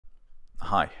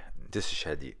Hi, this is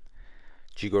Shadi.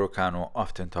 Jigoro Kano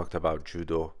often talked about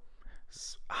Judo's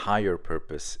higher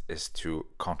purpose is to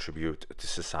contribute to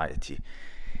society.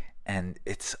 And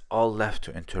it's all left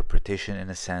to interpretation in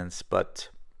a sense, but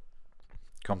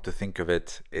come to think of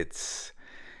it, it's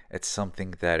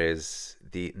something that is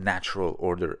the natural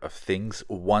order of things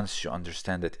once you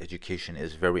understand that education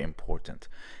is very important.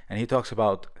 And he talks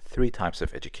about three types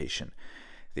of education: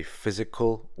 the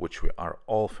physical, which we are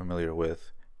all familiar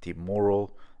with, the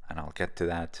moral, and I'll get to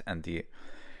that, and the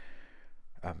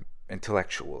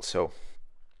intellectual. So,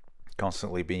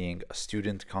 constantly being a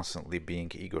student, constantly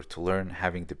being eager to learn,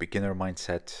 having the beginner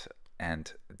mindset,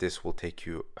 and this will take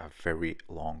you a very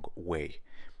long way.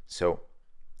 So,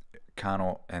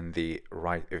 Kano in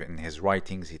his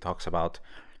writings, he talks about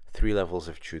three levels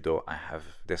of judo. I have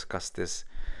discussed this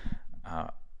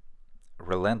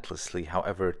relentlessly.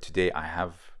 However, today I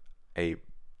have a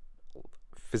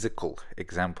physical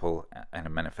example and a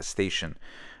manifestation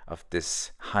of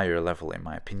this higher level, in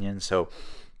my opinion. So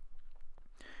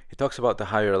he talks about the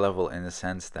higher level in the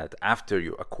sense that after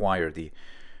you acquire the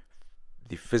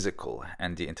physical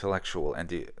and the intellectual and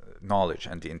the knowledge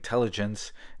and the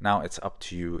intelligence, now it's up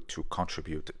to you to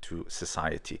contribute to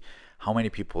society. How many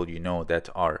people you know that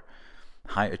are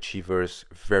high achievers,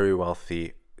 very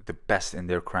wealthy, the best in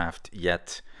their craft,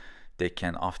 yet they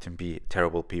can often be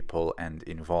terrible people and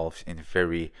involved in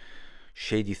very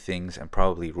shady things and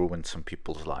probably ruin some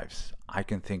people's lives? I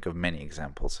can think of many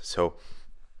examples. So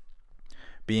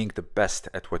being the best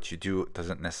at what you do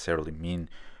doesn't necessarily mean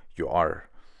you are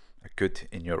good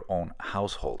in your own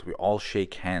household. We all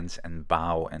shake hands and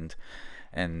bow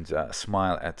and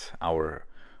smile at our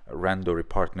randori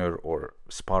partner or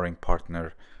sparring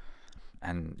partner.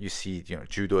 And you see,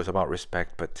 judo is about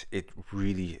respect, but it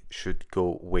really should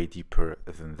go way deeper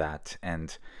than that.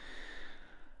 And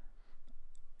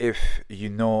if you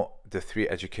know the three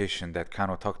education that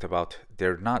Kano talked about,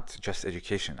 they're not just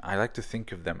education. I like to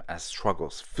think of them as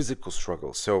struggles, physical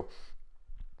struggles. So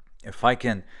if I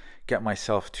can get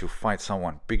myself to fight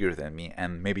someone bigger than me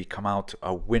and maybe come out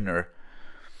a winner,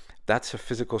 that's a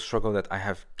physical struggle that I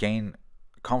have gained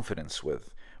confidence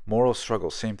with. Moral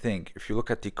struggle, same thing. If you look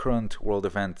at the current world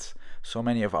events, so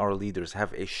many of our leaders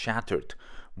have a shattered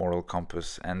moral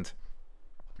compass, and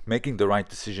making the right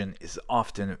decision is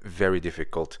often very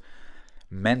difficult.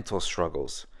 Mental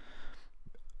struggles,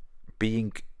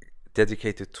 being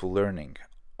dedicated to learning,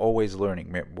 always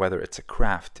learning, whether it's a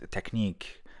craft, a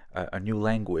technique, a new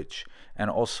language, and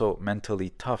also mentally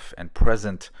tough and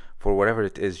present for whatever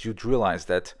it is, you'd realize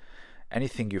that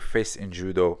anything you face in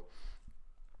judo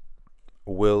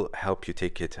will help you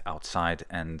take it outside.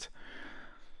 And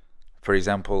for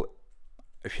example,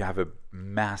 if you have a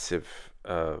massive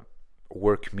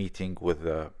work meeting with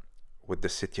the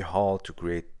city hall to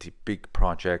create the big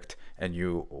project, and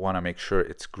you want to make sure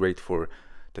it's great for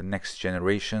the next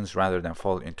generations rather than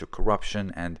fall into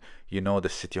corruption, and the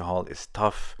city hall is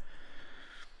tough,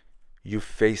 you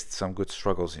faced some good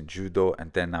struggles in judo,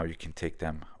 and then now you can take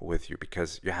them with you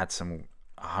because you had some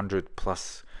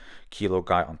 100+ kilo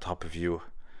guy on top of you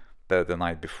the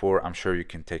night before. I'm sure you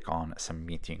can take on some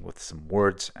meeting with some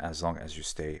words as long as you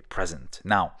stay present.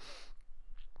 Now,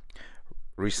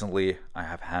 recently I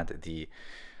have had the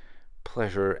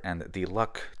pleasure and the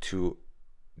luck to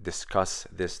discuss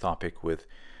this topic with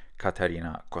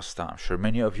Catarina Costa. I'm sure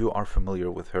many of you are familiar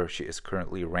with her. She is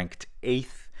currently ranked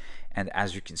 8th, and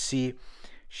as you can see,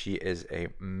 she is a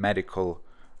medical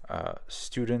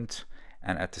student,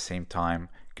 and at the same time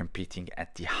competing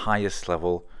at the highest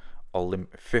level,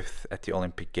 5th at the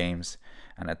Olympic Games,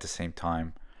 and at the same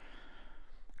time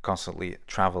constantly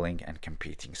traveling and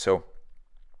competing. So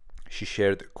she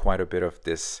shared quite a bit of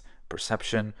this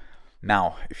perception.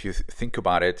 Now, if you think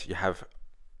about it, you have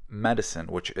medicine,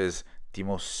 which is the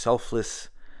most selfless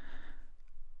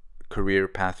career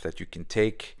path that you can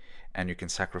take, and you can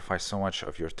sacrifice so much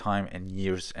of your time and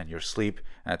years and your sleep.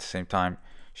 And at the same time,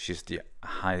 she's the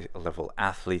high level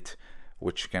athlete,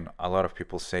 which a lot of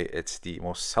people say it's the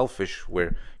most selfish,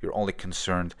 where you're only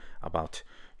concerned about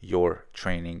your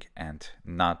training and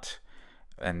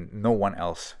no one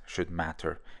else should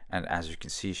matter. And as you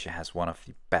can see, she has one of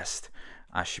the best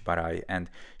ashibarai, and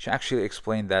she actually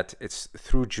explained that it's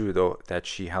through judo that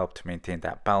she helped maintain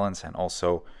that balance and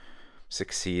also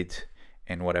succeed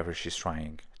in whatever she's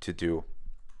trying to do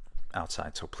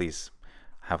outside. So please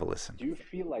have a listen. Do you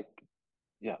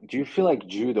feel like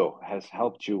judo has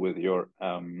helped you with your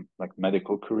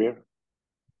medical career?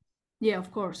 Yeah,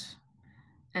 of course.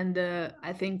 And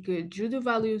I think judo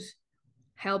values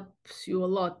helps you a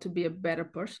lot to be a better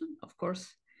person, of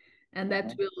course, and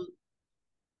that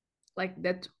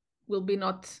will will be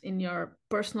not in your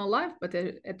personal life, but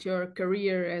at your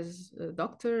career as a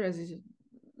doctor,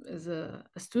 as a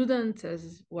student,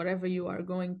 as whatever you are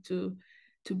going to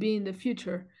be in the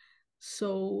future.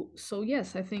 So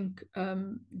yes, I think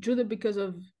judo, because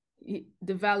of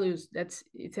the values that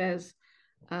it has,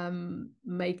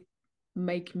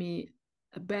 make me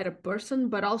a better person,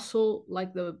 but also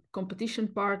like the competition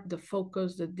part, the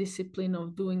focus, the discipline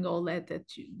of doing all that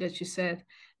you said,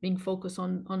 being focused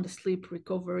on the sleep,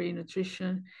 recovery,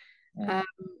 nutrition,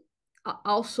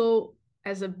 also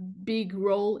as a big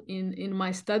role in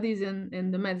my studies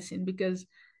and the medicine. Because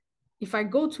if I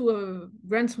go to a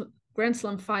Grand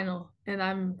Slam final and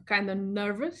I'm kind of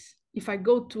nervous, if I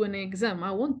go to an exam,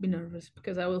 I won't be nervous,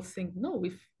 because I will think, no,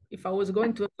 if I was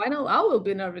going to a final, I will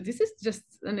be nervous. This is just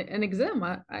an exam.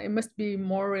 I must be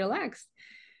more relaxed.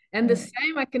 And the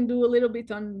same I can do a little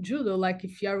bit on judo. Like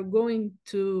if you're going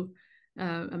to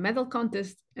a medal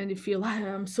contest and you feel,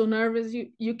 I'm so nervous,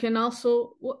 you can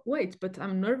also wait, but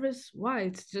I'm nervous. Why?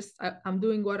 It's just I'm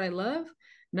doing what I love.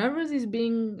 Nervous is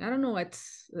being, I don't know, at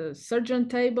a surgeon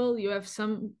table, you have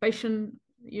some patient,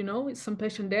 some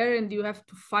patient there, and you have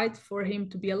to fight for him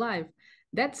to be alive.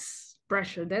 That's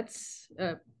pressure. That's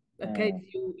a case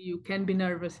you can be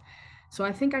nervous. So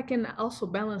I think I can also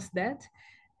balance that.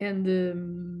 And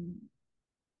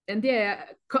yeah,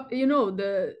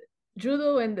 the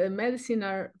judo and the medicine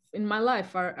are in my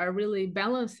life are really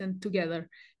balanced and together,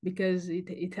 because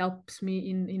it helps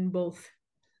me in both.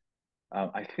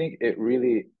 I think it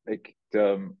really like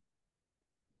the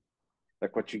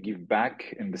like what you give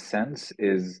back in the sense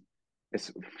is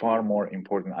far more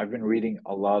important. I've been reading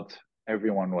a lot,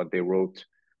 everyone what they wrote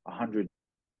 100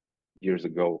 years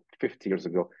ago, 50 years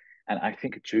ago, and I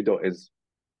think judo is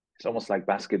it's almost like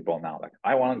basketball now. Like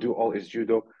I want to do all is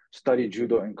judo, study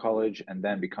judo in college, and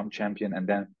then become champion, and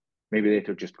then maybe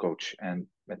later just coach. And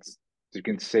it's you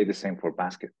can say the same for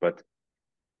basket, but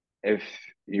if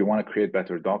you want to create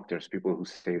better doctors, people who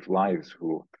save lives,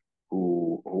 who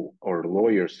or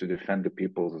lawyers to defend the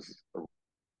people's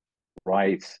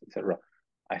rights, etc.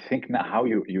 I think now how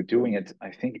you're doing it,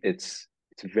 I think it's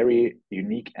very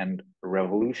unique and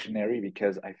revolutionary,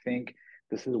 because I think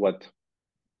this is what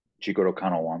Jigoro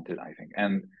Kano wanted, I think.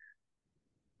 And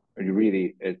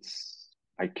really it's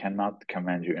I cannot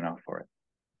commend you enough for it.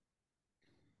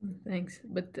 Thanks,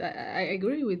 but I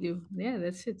agree with you. Yeah,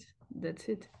 that's it. That's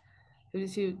it.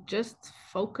 If you just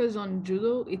focus on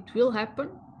judo, it will happen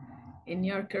in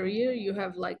your career. You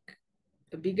have like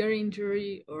a bigger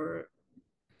injury, or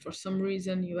for some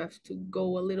reason you have to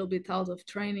go a little bit out of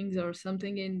trainings or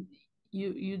something, and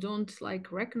you don't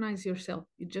like recognize yourself.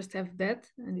 You just have that,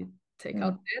 and you take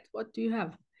out that. What do you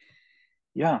have?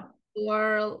 Yeah. You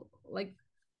are like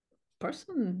a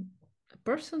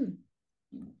person,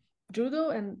 judo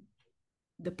and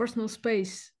the personal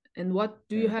space. And what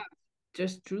do you have?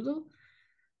 Just judo?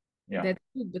 Yeah. That's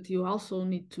good, but you also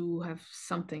need to have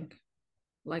something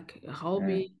like a Yeah.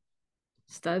 hobby,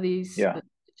 studies, Yeah. a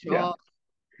Yeah. job.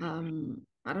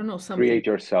 I don't know, something. Create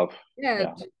yourself. Yeah,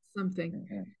 Yeah. just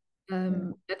something.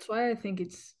 Mhm. That's why I think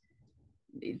it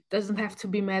doesn't have to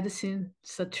be medicine,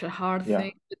 such a hard Yeah.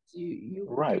 thing, but you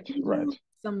Right. can Right.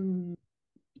 do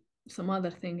some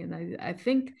other thing, and I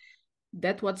think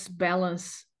that what's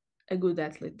balance a good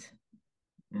athlete.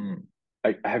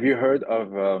 Like, have you heard of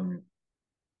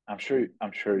I'm sure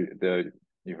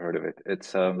you've heard of it.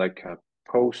 It's like a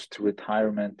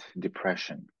post-retirement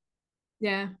depression.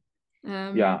 Yeah.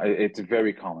 Yeah, Um, it's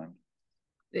very common.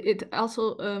 it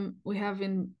also, we have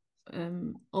in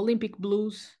Olympic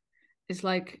blues. It's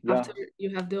like Yeah, after you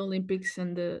have the Olympics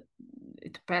and it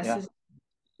yeah, passes,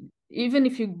 even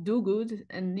if you do good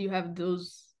and you have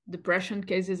those depression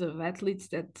cases of athletes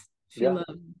that feel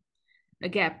yeah, a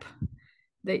gap.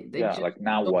 They yeah. just Like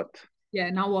now don't. what? Yeah,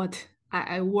 now what?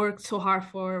 I worked so hard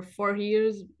for 4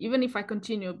 years, even if I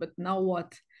continue, but now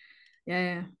what?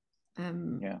 Yeah, yeah.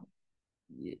 Yeah,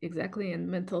 Exactly. And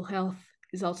mental health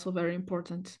is also very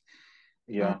important.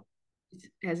 Uh, yeah. it's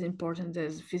as important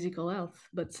as physical health,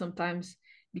 but sometimes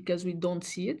because we don't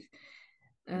see it,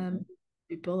 Hmm. um,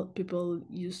 people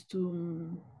used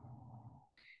to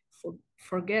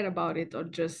forget about it, or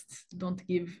just don't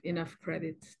give enough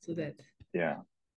credit to that. Yeah.